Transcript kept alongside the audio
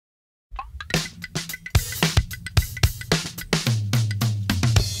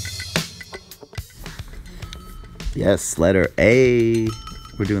Yes, letter A.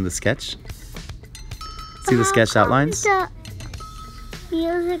 We're doing the sketch. See the sketch outlines? The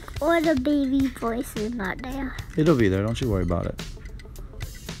music or the baby voice is not there. It'll be there. Don't you worry about it.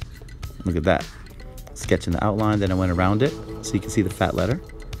 Look at that. Sketching the outline. Then I went around it so you can see the fat letter.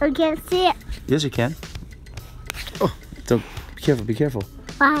 I can't see it. Yes, you can. Oh, don't. Be careful. Be careful.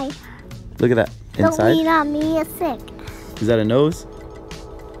 Why? Look at that. Don't Inside. lean on me, you're sick. Is that a nose?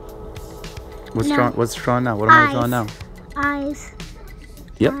 What's No. drawn? What's drawn now? What am I drawing now? Eyes.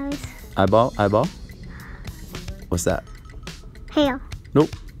 Yep. Eyes. Eyeball. Eyeball. What's that? Hair. Nope.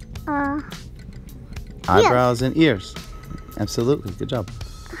 Uh, Eyebrows and ears. Absolutely. Good job.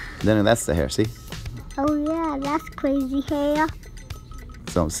 Then that's the hair. See? oh yeah, that's crazy hair.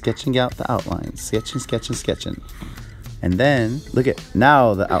 So I'm sketching out the outline. Sketching, sketching, sketching. And then, look at,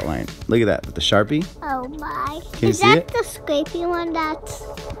 now the outline. Look at that, with the Sharpie. Oh my. Can you Is see that it? the scrapey one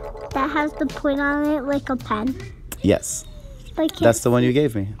that has the point on it like a pen? Yes, Like that's the one you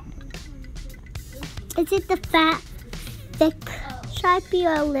gave me. Is it the fat, thick Sharpie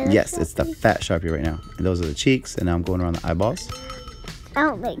or a little Yes, it's the Sharpie? fat Sharpie right now. And those are the cheeks, and now I'm going around the eyeballs. I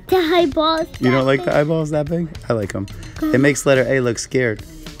don't like the eyeballs. You don't like the eyeballs that big? I like them. It makes letter A look scared.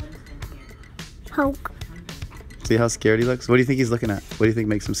 Poke. See how scared he looks? What do you think he's looking at? What do you think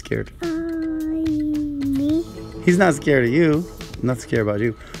makes him scared? Me? He's not scared of you. I'm not scared about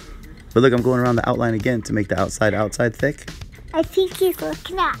you. But look, I'm going around the outline again to make the outside thick. I think he's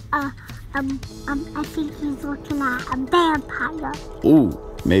looking at I think he's looking at a vampire. Ooh,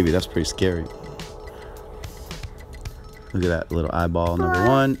 maybe that's pretty scary. Look at that little eyeball number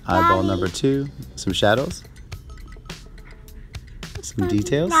one, eyeball Daddy. number two, some shadows, some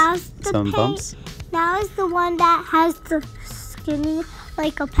details, Now's the some paint. bumps. Now is the one that has the skinny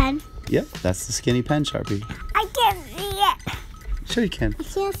like a pen. Yep, that's the skinny pen Sharpie. I can't see it. Sure you can. I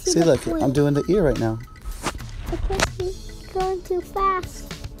can't see See, the look, point. I'm doing the ear right now. I can't see. You're going too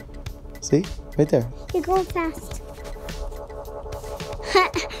fast. See, right there. You're going fast.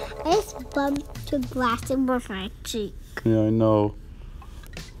 I just bumped the glass in my cheek. Yeah, I know.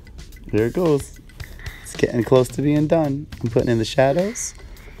 There it goes. It's getting close to being done. I'm putting in the shadows,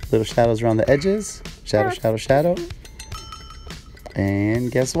 little shadows around the edges. Shadow, shadow, shadow.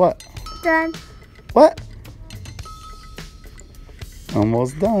 And guess what? Done. What?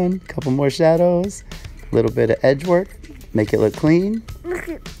 Almost done. Couple more shadows. A little bit of edge work. Make it look clean.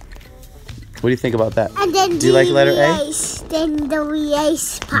 What do you think about that? And then Do you like letter A? Then the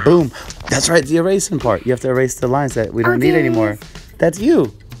erase part. Boom. That's right, the erasing part. You have to erase the lines that we don't need there it anymore. is. That's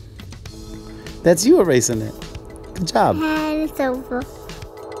you. That's you erasing it. Good job. And it's over.